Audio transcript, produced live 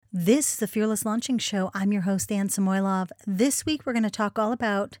This is the Fearless Launching Show. I'm your host, Anne Samoylov. This week, we're going to talk all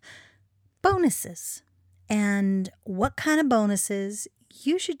about bonuses and what kind of bonuses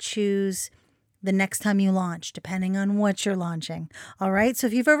you should choose the next time you launch, depending on what you're launching. All right. So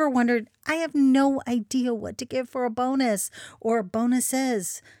if you've ever wondered, I have no idea what to give for a bonus or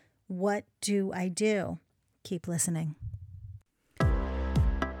bonuses, what do I do? Keep listening.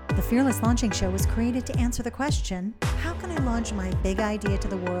 The Fearless Launching Show was created to answer the question, how can I launch my big idea to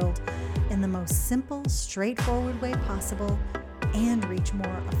the world in the most simple, straightforward way possible and reach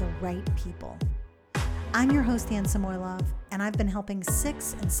more of the right people? I'm your host, Anne Samoylov, and I've been helping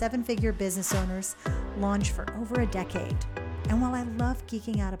 6- and 7-figure business owners launch for over a decade. And while I love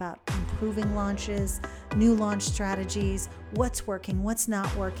geeking out about improving launches, new launch strategies, what's working, what's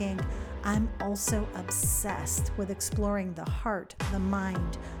not working, I'm also obsessed with exploring the heart, the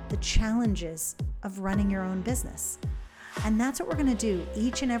mind, the challenges of running your own business. And that's what we're going to do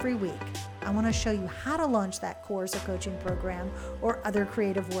each and every week. I want to show you how to launch that course or coaching program or other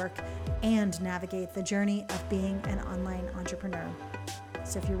creative work and navigate the journey of being an online entrepreneur.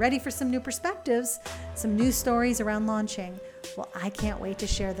 So if you're ready for some new perspectives, some new stories around launching, well, I can't wait to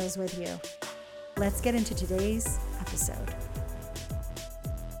share those with you. Let's get into today's episode.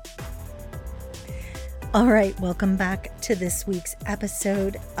 All right, welcome back to this week's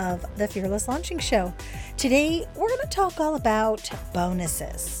episode of the Fearless Launching Show. Today, we're going to talk all about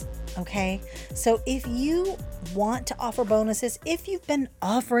bonuses, okay? So if you want to offer bonuses, if you've been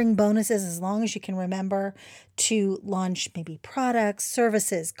offering bonuses as long as you can remember to launch maybe products,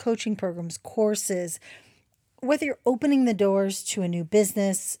 services, coaching programs, courses, whether you're opening the doors to a new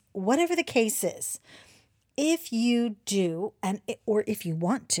business, whatever the case is, if you do, or if you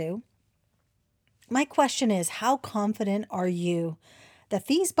want to, my question is, how confident are you that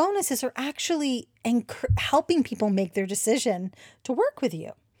these bonuses are actually helping people make their decision to work with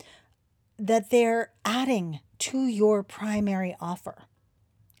you? That they're adding to your primary offer?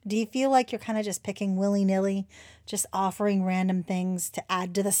 Do you feel like you're kind of just picking willy-nilly, just offering random things to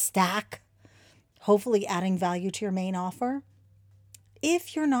add to the stack, hopefully adding value to your main offer?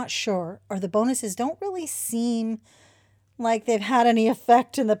 If you're not sure, or the bonuses don't really seem like they've had any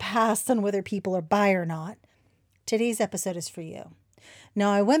effect in the past on whether people are buy or not, today's episode is for you.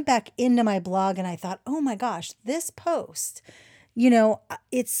 Now, I went back into my blog and I thought, oh my gosh, this post,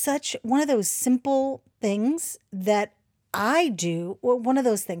 it's such one of those simple things that I do. Well, one of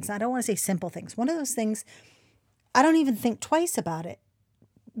those things, I don't want to say simple things. One of those things, I don't even think twice about it.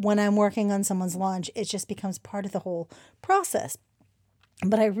 When I'm working on someone's launch, it just becomes part of the whole process.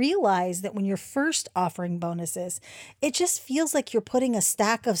 But I realized that when you're first offering bonuses, it just feels like you're putting a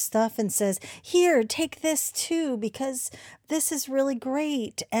stack of stuff and says, here, take this too, because this is really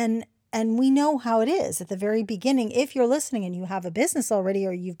great. And we know how it is at the very beginning. If you're listening and you have a business already,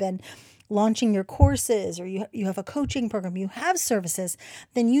 or you've been launching your courses, or you have a coaching program, you have services,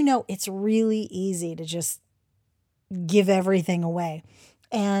 then you know it's really easy to just give everything away.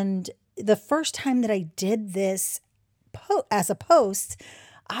 And the first time that I did this as a post,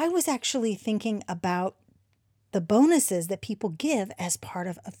 I was actually thinking about the bonuses that people give as part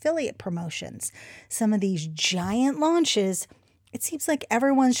of affiliate promotions. Some of these giant launches, it seems like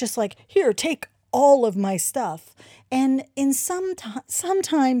everyone's just like, here, take all of my stuff. And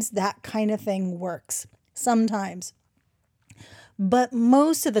sometimes that kind of thing works. Sometimes. But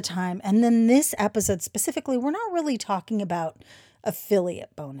most of the time, and then this episode specifically, we're not really talking about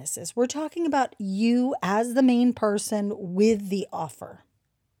affiliate bonuses. We're talking about you as the main person with the offer.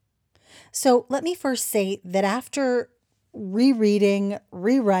 So let me first say that after rereading,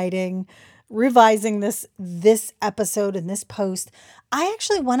 rewriting, revising this episode and this post, I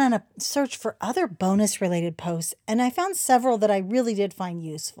actually went on a search for other bonus related posts, and I found several that I really did find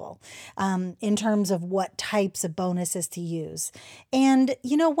useful in terms of what types of bonuses to use. And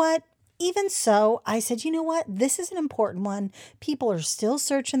you know what? Even so, I said, you know what? This is an important one. People are still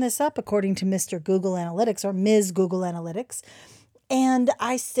searching this up according to Mr. Google Analytics or Ms. Google Analytics. And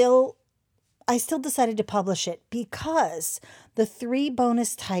I still decided to publish it because the 3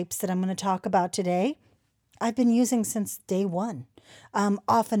 bonus types that I'm going to talk about today, I've been using since day one,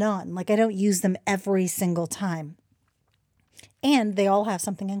 off and on. Like I don't use them every single time. And they all have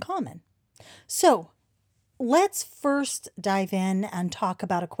something in common. So let's first dive in and talk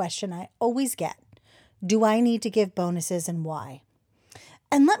about a question I always get. Do I need to give bonuses and why?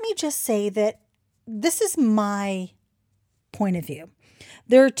 And let me just say that this is my point of view.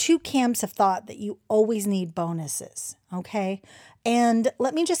 There are 2 camps of thought that you always need bonuses, okay? And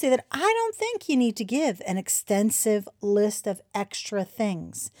let me just say that I don't think you need to give an extensive list of extra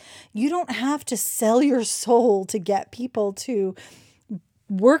things. You don't have to sell your soul to get people to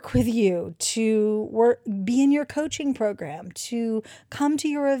work with you, to be in your coaching program, to come to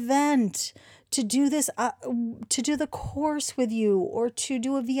your event, to do this, to do the course with you, or to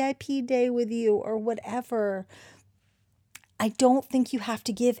do a VIP day with you, or whatever. I don't think you have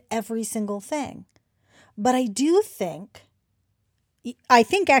to give every single thing, but I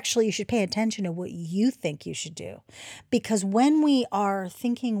think actually you should pay attention to what you think you should do. Because when we are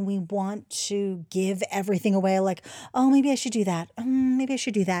thinking we want to give everything away, like, oh, maybe I should do that. Maybe I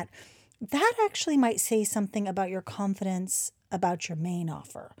should do that. That actually might say something about your confidence about your main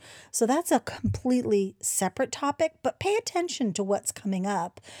offer. So that's a completely separate topic, but pay attention to what's coming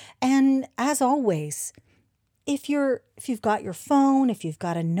up. And as always, if you've got your phone, if you've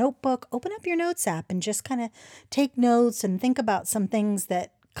got a notebook, open up your notes app and just kind of take notes and think about some things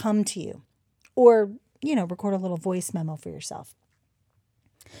that come to you, or, record a little voice memo for yourself.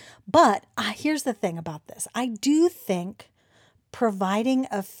 But here's the thing about this. I do think providing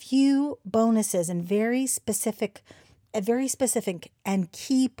a few bonuses and very specific and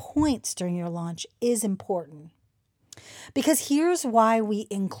key points during your launch is important. Because here's why we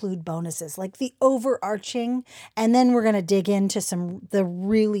include bonuses, like the overarching, and then we're going to dig into the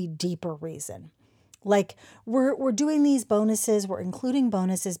really deeper reason. Like we're doing these bonuses, we're including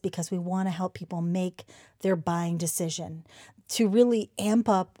bonuses because we want to help people make their buying decision, to really amp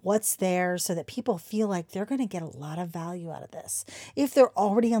up what's there so that people feel like they're going to get a lot of value out of this. If they're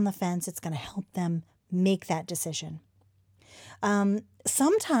already on the fence, it's going to help them make that decision.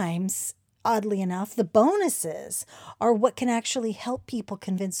 Sometimes, oddly enough, the bonuses are what can actually help people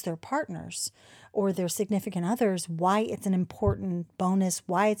convince their partners or their significant others why it's an important bonus,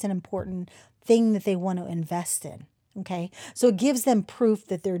 why it's an important thing that they want to invest in. Okay. So it gives them proof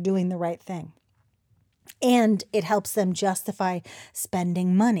that they're doing the right thing. And it helps them justify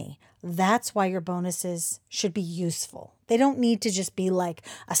spending money. That's why your bonuses should be useful. They don't need to just be like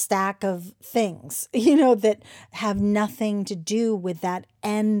a stack of things, that have nothing to do with that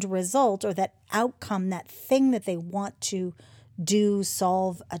end result or that outcome, that thing that they want to do,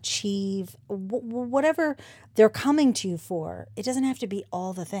 solve, achieve, whatever they're coming to you for. It doesn't have to be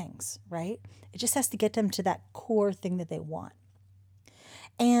all the things, right? It just has to get them to that core thing that they want.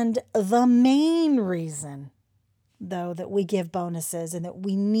 And the main reason, though, that we give bonuses and that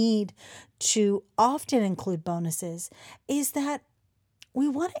we need to often include bonuses is that we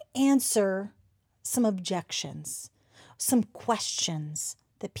want to answer some objections, some questions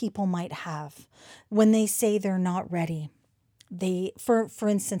that people might have when they say they're not ready. For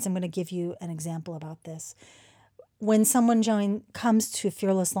instance, I'm going to give you an example about this. When someone comes to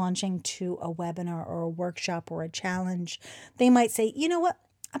Fearless Launching, to a webinar or a workshop or a challenge, they might say, you know what?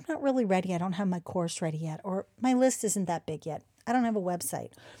 I'm not really ready. I don't have my course ready yet, or my list isn't that big yet. I don't have a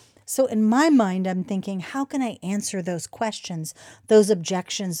website. So in my mind, I'm thinking, how can I answer those questions, those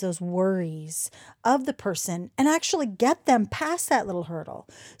objections, those worries of the person and actually get them past that little hurdle?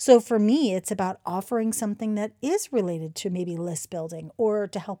 So for me, it's about offering something that is related to maybe list building, or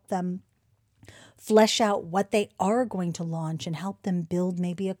to help them flesh out what they are going to launch and help them build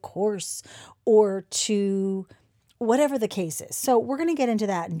maybe a course, or to whatever the case is. So we're going to get into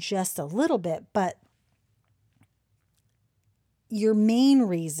that in just a little bit, but your main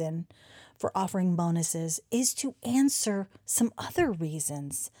reason for offering bonuses is to answer some other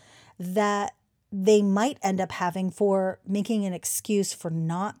reasons that they might end up having for making an excuse for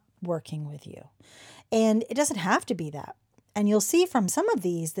not working with you. And it doesn't have to be that. And you'll see from some of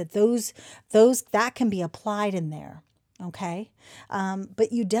these that those that can be applied in there. Okay.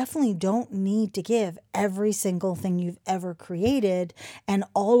 But you definitely don't need to give every single thing you've ever created and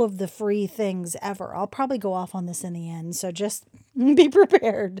all of the free things ever. I'll probably go off on this in the end, so just be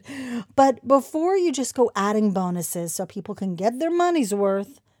prepared. But before you just go adding bonuses so people can get their money's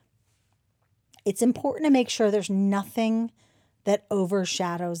worth, it's important to make sure there's nothing that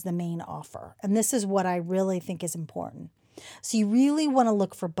overshadows the main offer. And this is what I really think is important. So you really want to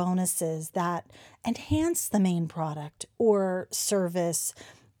look for bonuses that enhance the main product or service.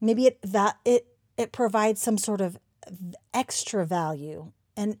 Maybe it provides some sort of extra value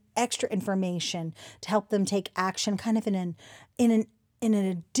and extra information to help them take action, kind of in an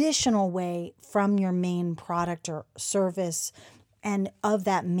additional way from your main product or service and of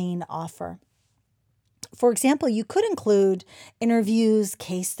that main offer. For example, you could include interviews,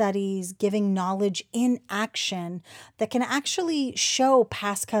 case studies, giving knowledge in action that can actually show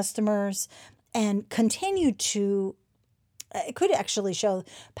past customers and it could actually show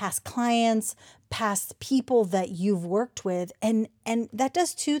past clients, past people that you've worked with. And that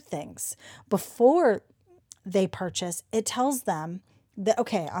does two things. Before they purchase, it tells them that,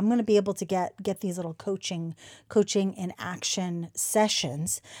 okay, I'm going to be able to get these little coaching in action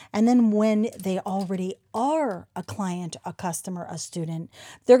sessions. And then when they already are a client, a customer, a student,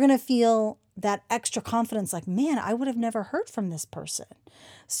 they're going to feel that extra confidence, like, man, I would have never heard from this person.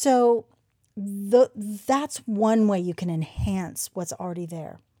 So that's one way you can enhance what's already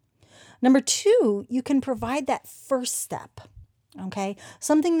there. Number two, you can provide that first step. Okay,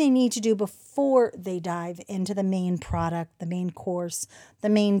 something they need to do before they dive into the main product, the main course, the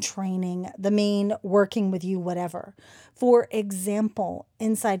main training, the main working with you, whatever. For example,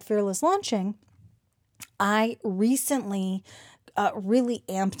 inside Fearless Launching, I recently really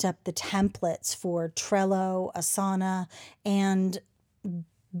amped up the templates for Trello, Asana, and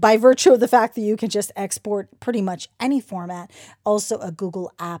by virtue of the fact that you can just export pretty much any format, also a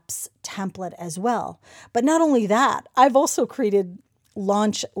Google Apps template as well. But not only that, I've also created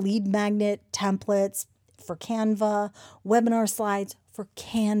launch lead magnet templates for Canva, webinar slides for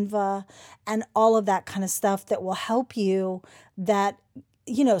Canva, and all of that kind of stuff that will help you. That,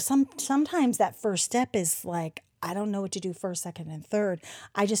 sometimes that first step is like, I don't know what to do first, second, and third.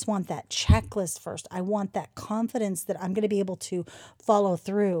 I just want that checklist first. I want that confidence that I'm going to be able to follow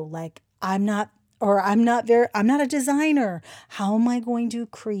through. Like, I'm not a designer. How am I going to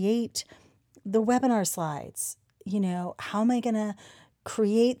create the webinar slides? How am I going to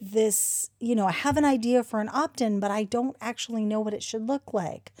create this? I have an idea for an opt-in, but I don't actually know what it should look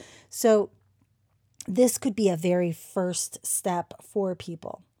like. So this could be a very first step for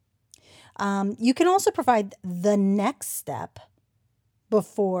people. You can also provide the next step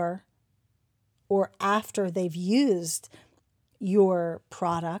before or after they've used your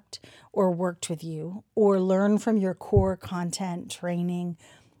product or worked with you or learned from your core content training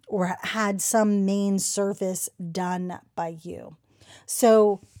or had some main service done by you.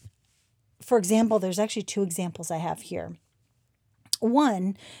 So, for example, there's actually two examples I have here.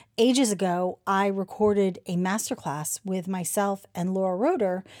 One, ages ago, I recorded a masterclass with myself and Laura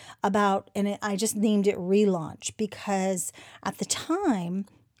Roeder and I just named it Relaunch because at the time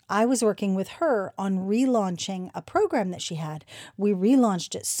I was working with her on relaunching a program that she had. We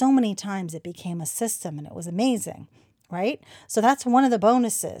relaunched it so many times it became a system and it was amazing, right? So that's one of the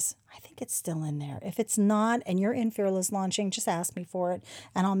bonuses. I think it's still in there. If it's not and you're in Fearless Launching, just ask me for it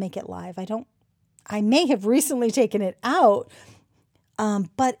and I'll make it live. I may have recently taken it out.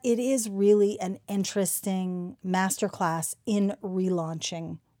 But it is really an interesting masterclass in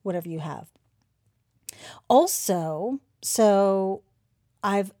relaunching whatever you have. Also, so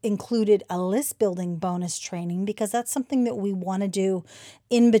I've included a list building bonus training because that's something that we want to do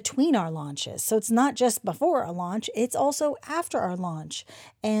in between our launches. So it's not just before our launch, it's also after our launch,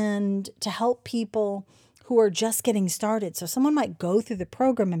 and to help people who are just getting started. So someone might go through the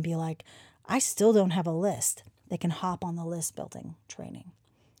program and be like, I still don't have a list. They can hop on the list building training.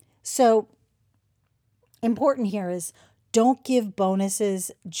 So important here is don't give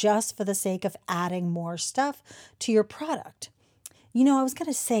bonuses just for the sake of adding more stuff to your product. I was going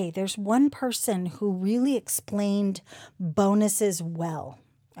to say there's one person who really explained bonuses well.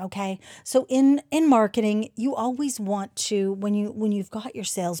 Okay. So in marketing, you always want to, when you've got your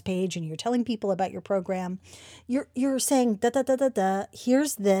sales page and you're telling people about your program, you're saying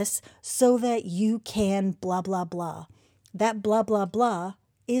here's this so that you can blah, blah, blah. That blah, blah, blah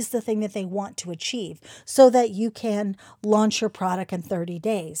is the thing that they want to achieve so that you can launch your product in 30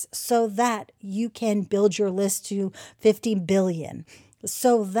 days, so that you can build your list to 50 billion.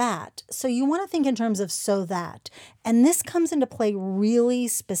 So you want to think in terms of so that. And this comes into play really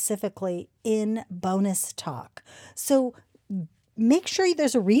specifically in bonus talk. So make sure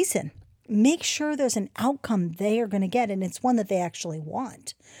there's a reason. Make sure there's an outcome they are going to get, and it's one that they actually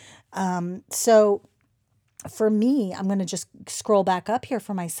want. So for me, I'm going to just scroll back up here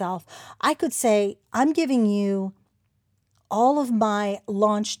for myself. I could say, I'm giving you all of my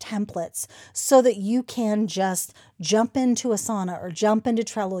launch templates so that you can just jump into Asana or jump into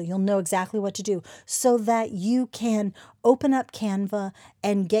Trello. You'll know exactly what to do so that you can open up Canva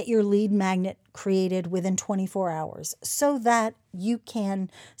and get your lead magnet created within 24 hours so that you can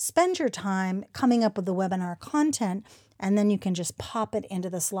spend your time coming up with the webinar content and then you can just pop it into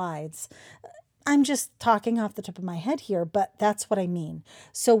the slides. I'm just talking off the top of my head here, but that's what I mean.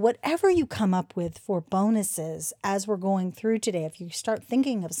 So whatever you come up with for bonuses as we're going through today, if you start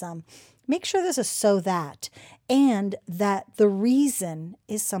thinking of some, make sure there's a so that, and that the reason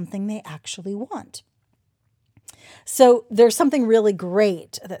is something they actually want. So there's something really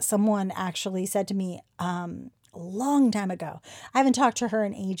great that someone actually said to me a long time ago. I haven't talked to her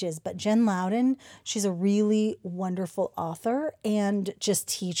in ages, but Jen Loudon, she's a really wonderful author and just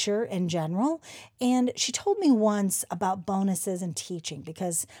teacher in general. And she told me once about bonuses and teaching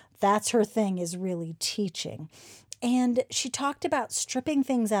because that's her thing, is really teaching. And she talked about stripping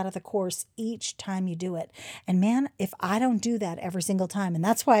things out of the course each time you do it. And man, if I don't do that every single time, and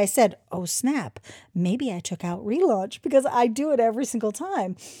that's why I said, oh snap, maybe I took out relaunch because I do it every single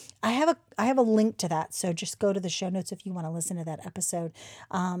time. I have a link to that. So just go to the show notes if you want to listen to that episode.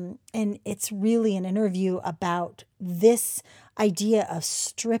 And it's really an interview about this idea of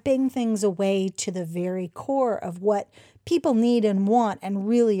stripping things away to the very core of what people need and want and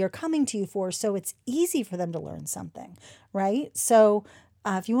really are coming to you for, so it's easy for them to learn something, right? So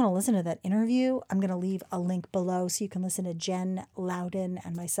if you want to listen to that interview, I'm going to leave a link below so you can listen to Jen Loudon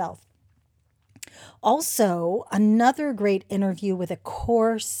and myself. Also, another great interview with a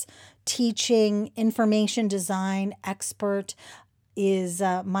course teaching information design expert is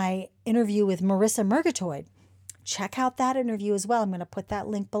my interview with Marissa Murgatroyd. Check out that interview as well. I'm going to put that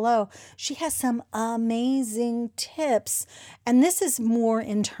link below. She has some amazing tips. And this is more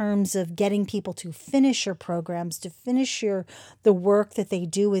in terms of getting people to finish your programs, to finish the work that they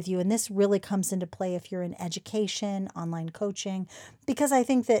do with you. And this really comes into play if you're in education, online coaching, because I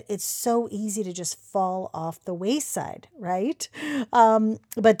think that it's so easy to just fall off the wayside, right?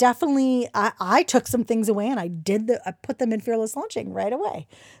 But definitely I took some things away and I put them in Fearless Launching right away.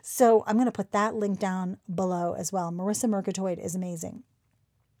 So I'm going to put that link down below as well. Marissa Murgatroyd is amazing.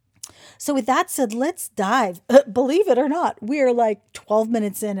 So with that said, let's dive. Believe it or not, we're like 12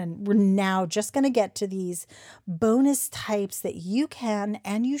 minutes in and we're now just going to get to these bonus types that you can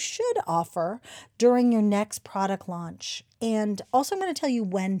and you should offer during your next product launch. And also I'm going to tell you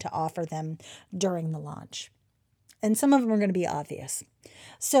when to offer them during the launch. And some of them are going to be obvious.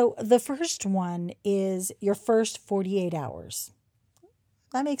 So the first one is your first 48 hours.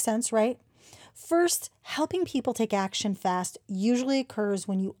 That makes sense, right? First, helping people take action fast usually occurs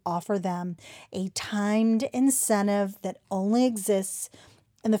when you offer them a timed incentive that only exists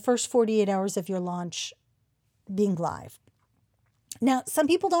in the first 48 hours of your launch being live. Now, some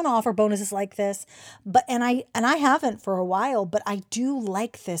people don't offer bonuses like this, and I haven't for a while, but I do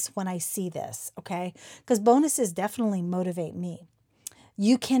like this when I see this, okay? Because bonuses definitely motivate me.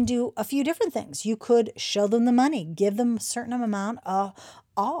 You can do a few different things. You could show them the money, give them a certain amount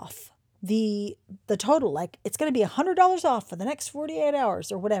off the total. Like it's going to be $100 off for the next 48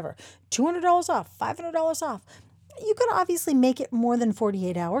 hours or whatever. $200 off, $500 off. You could obviously make it more than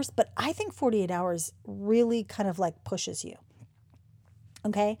 48 hours, but I think 48 hours really kind of like pushes you.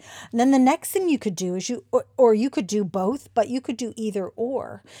 Okay. And then the next thing you could do is or you could do both, but you could do either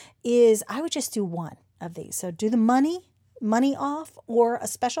or, is I would just do one of these. So do the money off or a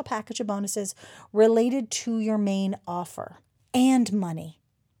special package of bonuses related to your main offer and money.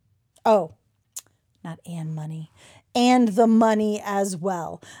 Oh, not and money. And the money as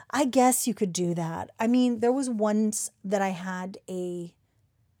well. I guess you could do that. I mean, there was once that I had a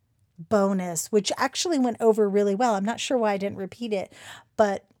bonus, which actually went over really well. I'm not sure why I didn't repeat it,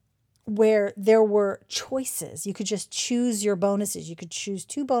 but where there were choices. You could just choose your bonuses. You could choose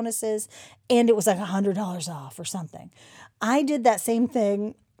 2 bonuses and it was like $100 off or something. I did that same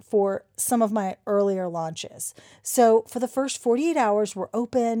thing for some of my earlier launches. So for the first 48 hours, we're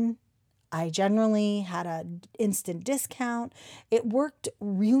open. I generally had an instant discount. It worked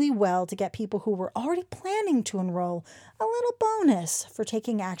really well to get people who were already planning to enroll a little bonus for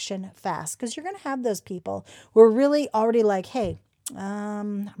taking action fast, because you're going to have those people who are really already like, hey,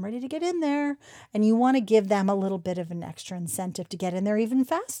 I'm ready to get in there. And you want to give them a little bit of an extra incentive to get in there even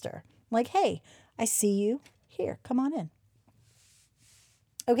faster. Like, hey, I see you here. Come on in.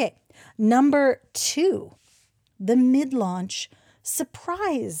 Okay. Number 2, the mid-launch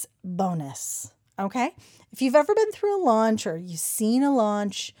surprise bonus. Okay. If you've ever been through a launch or you've seen a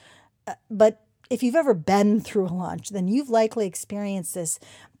launch, but if you've ever been through a launch, then you've likely experienced this.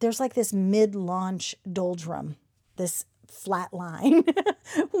 There's like this mid-launch doldrum, this flat line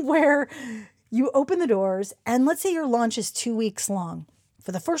where you open the doors and let's say your launch is 2 weeks long.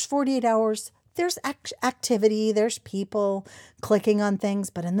 For the first 48 hours, there's activity, there's people clicking on things,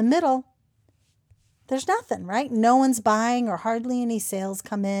 but in the middle, there's nothing, right? No one's buying or hardly any sales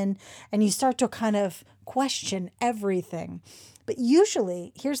come in, and you start to kind of question everything. But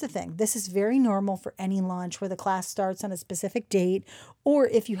usually, here's the thing. This is very normal for any launch where the class starts on a specific date, or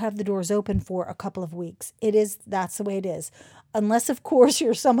if you have the doors open for a couple of weeks. That's the way it is. Unless, of course,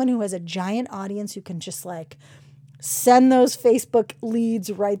 you're someone who has a giant audience who can just like send those Facebook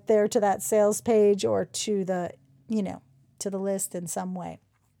leads right there to that sales page or to the list in some way.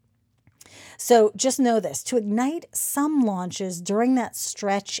 So just know this, to ignite some launches during that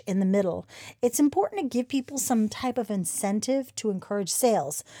stretch in the middle, it's important to give people some type of incentive to encourage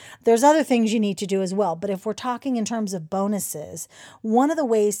sales. There's other things you need to do as well, but if we're talking in terms of bonuses, one of the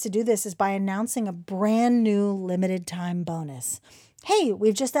ways to do this is by announcing a brand new limited time bonus. Hey,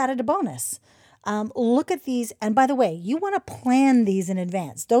 we've just added a bonus. Look at these. And by the way, you want to plan these in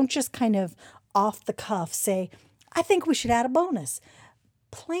advance. Don't just kind of off the cuff say, I think we should add a bonus.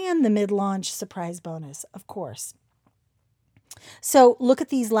 Plan the mid-launch surprise bonus, of course. So look at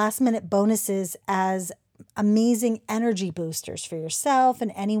these last-minute bonuses as amazing energy boosters for yourself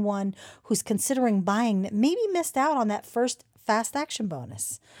and anyone who's considering buying that maybe missed out on that first fast action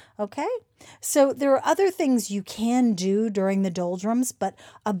bonus. Okay? So there are other things you can do during the doldrums, but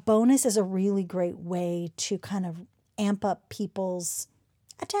a bonus is a really great way to kind of amp up people's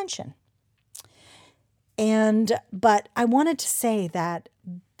attention. But I wanted to say that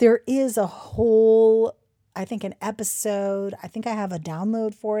there is a whole, I think an episode, I think I have a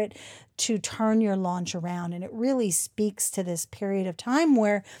download for it to turn your launch around. And it really speaks to this period of time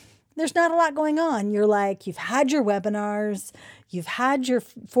where there's not a lot going on. You're like, you've had your webinars, you've had your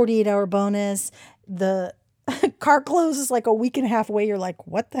 48-hour bonus, the car closes like a week and a half away. You're like,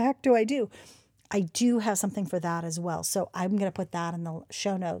 what the heck do I do? I do have something for that as well. So I'm going to put that in the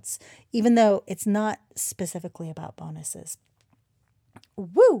show notes, even though it's not specifically about bonuses.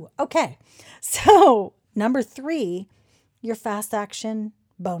 Woo! Okay. So number 3, your fast action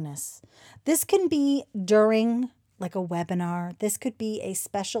bonus. This can be during like a webinar. This could be a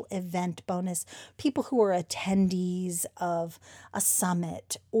special event bonus. People who are attendees of a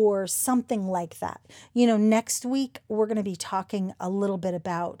summit or something like that. Next week, we're going to be talking a little bit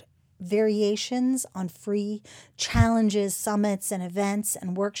about variations on free challenges, summits, and events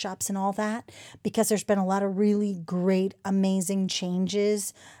and workshops and all that, because there's been a lot of really great, amazing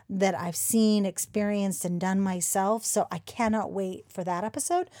changes that I've seen, experienced, and done myself. So I cannot wait for that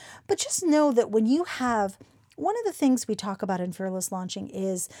episode. But just know that when you have one of the things we talk about in Fearless Launching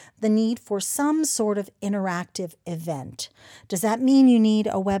is the need for some sort of interactive event. Does that mean you need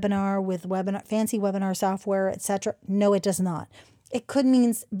a webinar with fancy webinar software, etc.? No, it does not. It could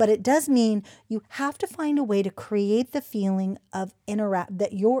mean, but it does mean you have to find a way to create the feeling of that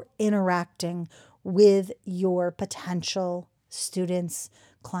you're interacting with your potential students,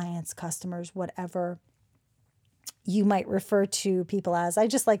 clients, customers, whatever you might refer to people as. I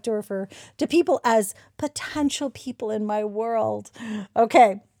just like to refer to people as potential people in my world.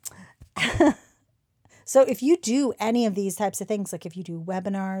 Okay. So if you do any of these types of things, like if you do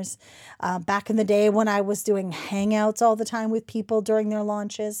webinars, back in the day when I was doing hangouts all the time with people during my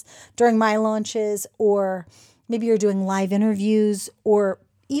launches, or maybe you're doing live interviews, or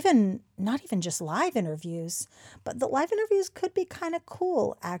not even just live interviews, but the live interviews could be kind of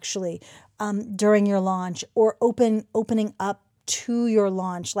cool actually, during your launch, or opening up to your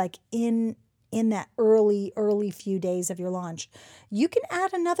launch, like in that early few days of your launch. You can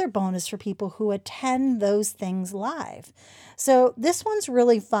add another bonus for people who attend those things live. So this one's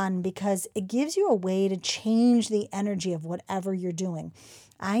really fun because it gives you a way to change the energy of whatever you're doing.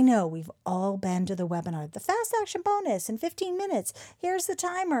 I know we've all been to the webinar, the fast action bonus in 15 minutes. Here's the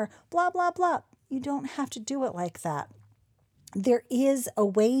timer, blah, blah, blah. You don't have to do it like that. There is a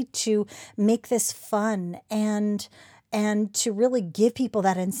way to make this fun and to really give people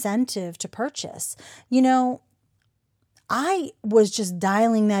that incentive to purchase. I was just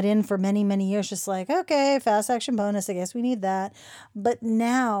dialing that in for many, many years, just like, okay, fast action bonus, I guess we need that. But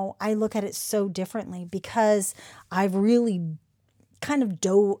now I look at it so differently because I've really kind of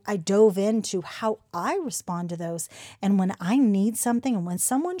dove into how I respond to those. And when I need something, and when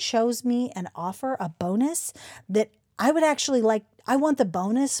someone shows me an offer, a bonus that I would actually like, I want the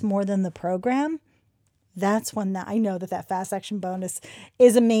bonus more than the program, that's when I know that fast action bonus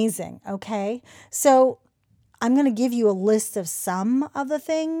is amazing. Okay. So I'm going to give you a list of some of the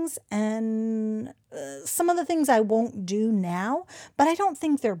things, and some of the things I won't do now, but I don't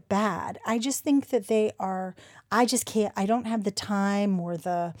think they're bad. I just think that I don't have the time or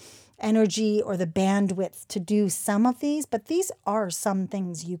the energy or the bandwidth to do some of these, but these are some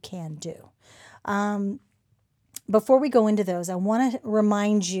things you can do. Before we go into those, I want to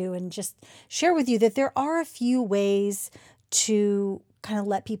remind you and just share with you that there are a few ways to kind of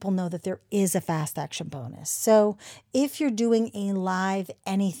let people know that there is a fast action bonus. So if you're doing a live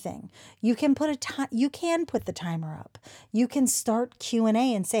anything, you can put the timer up. You can start Q&A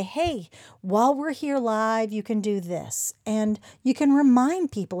and say, hey, while we're here live, you can do this. And you can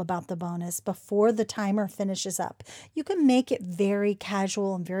remind people about the bonus before the timer finishes up. You can make it very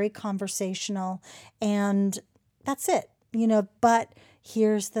casual and very conversational, and that's it, but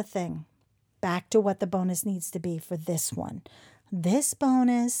here's the thing. back to what the bonus needs to be for this one. This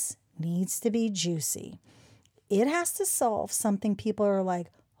bonus needs to be juicy. It has to solve something people are like,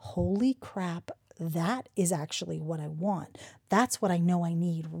 holy crap, that is actually what I want. That's what I know I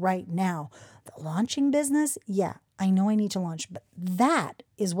need right now. The launching business, yeah, I know I need to launch, but that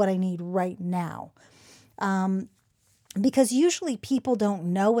is what I need right now. Because usually people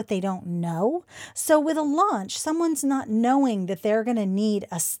don't know what they don't know. So with a launch, someone's not knowing that they're going to need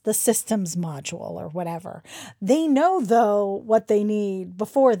the systems module or whatever. They know, though, what they need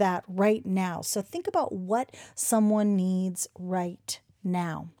before that right now. So think about what someone needs right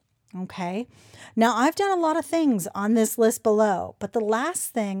now. Okay. Now, I've done a lot of things on this list below, but the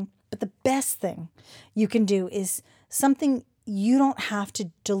best thing you can do is something you don't have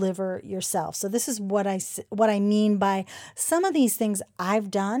to deliver yourself. So this is what I mean by some of these things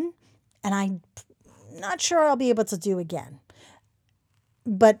I've done, and I'm not sure I'll be able to do again.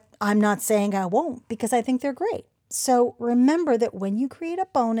 But I'm not saying I won't, because I think they're great. So remember that when you create a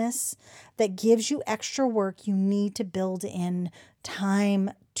bonus that gives you extra work, you need to build in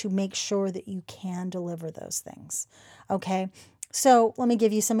time to make sure that you can deliver those things. Okay. So let me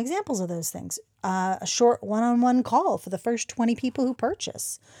give you some examples of those things. A short one-on-one call for the first 20 people who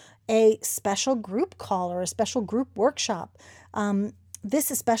purchase, a special group call or a special group workshop.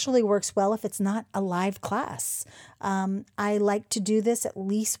 This especially works well if it's not a live class. I like to do this at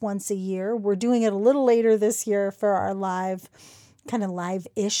least once a year. We're doing it a little later this year for our live-ish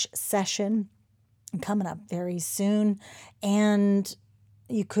session coming up very soon. And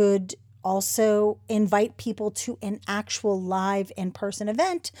you could also invite people to an actual live in-person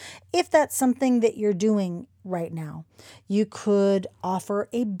event if that's something that you're doing right now. You could offer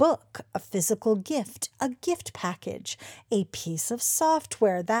a book, a physical gift, a gift package, a piece of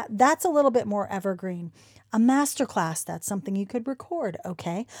software. That's a little bit more evergreen. A masterclass, that's something you could record,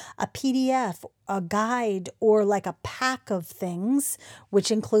 okay? A PDF, a guide, or like a pack of things, which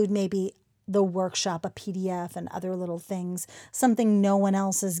include maybe the workshop, a PDF, and other little things, something no one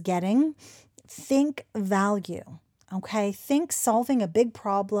else is getting. Think value, okay? Think solving a big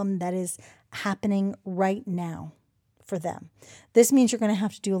problem that is happening right now for them. This means you're going to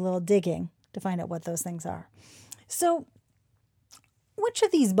have to do a little digging to find out what those things are. So which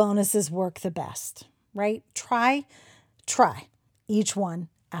of these bonuses work the best, right? Try each one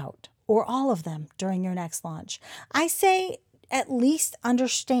out, or all of them during your next launch. I say at least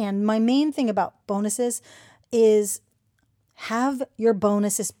understand. My main thing about bonuses is have your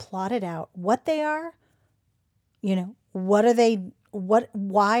bonuses plotted out, what they are, what are they,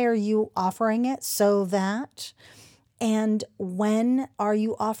 why are you offering it so that, and when are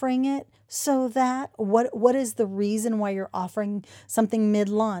you offering it so that, what is the reason why you're offering something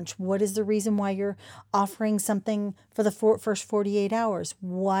mid-launch? What is the reason why you're offering something for the first 48 hours?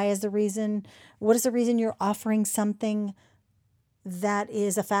 What is the reason you're offering something that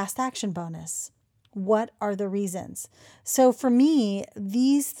is a fast action bonus? What are the reasons? So for me,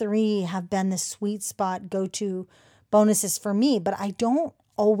 these three have been the sweet spot go-to bonuses for me, but I don't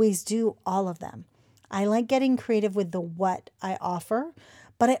always do all of them. I like getting creative with the what I offer,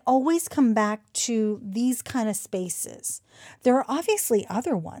 but I always come back to these kind of spaces. There are obviously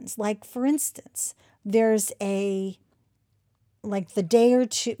other ones, like for instance, there's the day or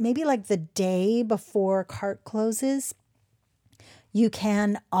two, maybe like the day before cart closes, you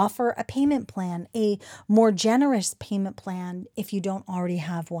can offer a payment plan, a more generous payment plan if you don't already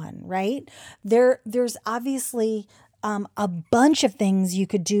have one, right? There's obviously a bunch of things you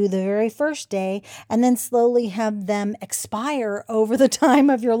could do the very first day and then slowly have them expire over the time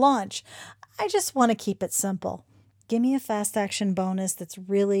of your launch. I just want to keep it simple. Give me a fast action bonus that's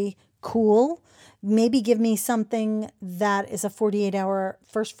really cool. Maybe give me something that is a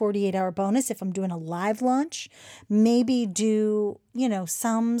first 48 hour bonus if I'm doing a live launch. Maybe do,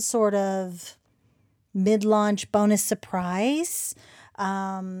 some sort of mid-launch bonus surprise.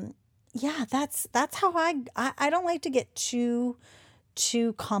 That's how I don't like to get too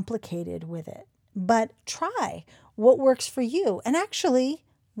complicated with it. But try what works for you. And actually,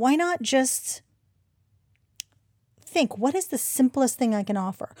 why not just think, what is the simplest thing I can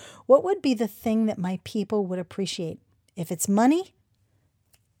offer? What would be the thing that my people would appreciate? If it's money,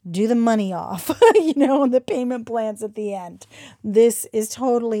 do the money off, the payment plans at the end. This is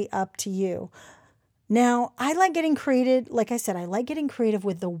totally up to you. Now, I like getting creative. Like I said, I like getting creative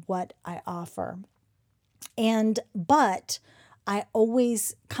with the what I offer. But I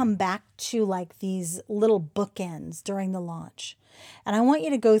always come back to like these little bookends during the launch. And I want you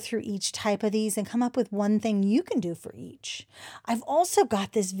to go through each type of these and come up with one thing you can do for each. I've also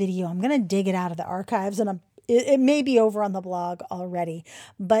got this video. I'm going to dig it out of the archives and It may be over on the blog already,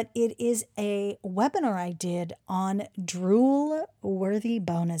 but it is a webinar I did on drool-worthy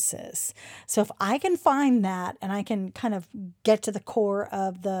bonuses. So if I can find that and I can kind of get to the core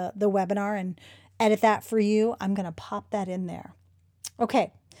of the webinar and edit that for you, I'm going to pop that in there.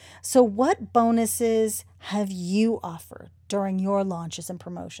 Okay, so what bonuses have you offered during your launches and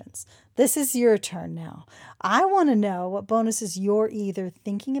promotions? This is your turn now. I want to know what bonuses you're either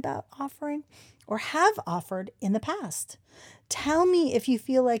thinking about offering or have offered in the past. Tell me if you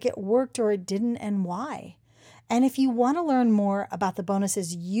feel like it worked or it didn't and why. And if you want to learn more about the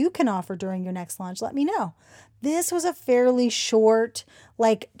bonuses you can offer during your next launch, let me know. This was a fairly short,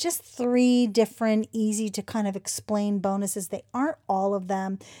 like just 3 different easy to kind of explain bonuses. They aren't all of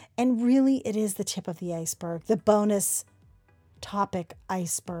them. And really, it is the tip of the iceberg, the bonus topic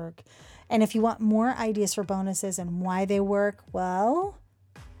iceberg. And if you want more ideas for bonuses and why they work, well,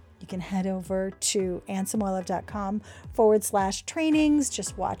 you can head over to AnnSamoilov.com/trainings.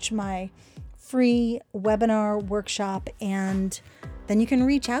 Just watch my free webinar workshop, and then you can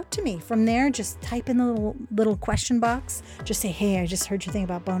reach out to me from there. Just type in the little question box. Just say, hey, I just heard you think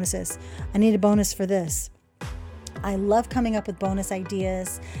about bonuses. I need a bonus for this. I love coming up with bonus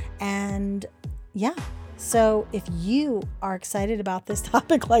ideas. And yeah, so if you are excited about this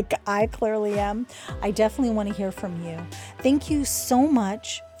topic like I clearly am, I definitely want to hear from you. Thank you so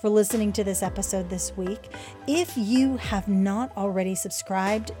much for listening to this episode this week. If you have not already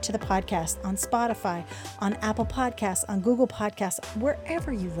subscribed to the podcast on Spotify, on Apple Podcasts, on Google Podcasts,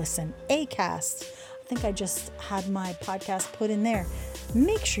 wherever you listen, Acast, I think I just had my podcast put in there.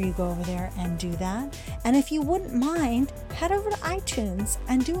 Make sure you go over there and do that. And if you wouldn't mind, head over to iTunes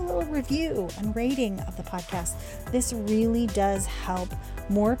and do a little review and rating of the podcast. This really does help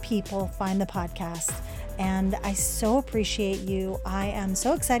more people find the podcast. And I so appreciate you. I am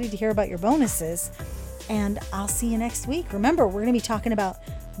so excited to hear about your bonuses. And I'll see you next week. Remember, we're going to be talking about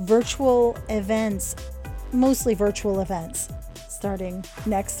virtual events, mostly virtual events, starting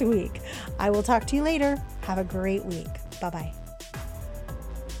next week. I will talk to you later. Have a great week. Bye-bye.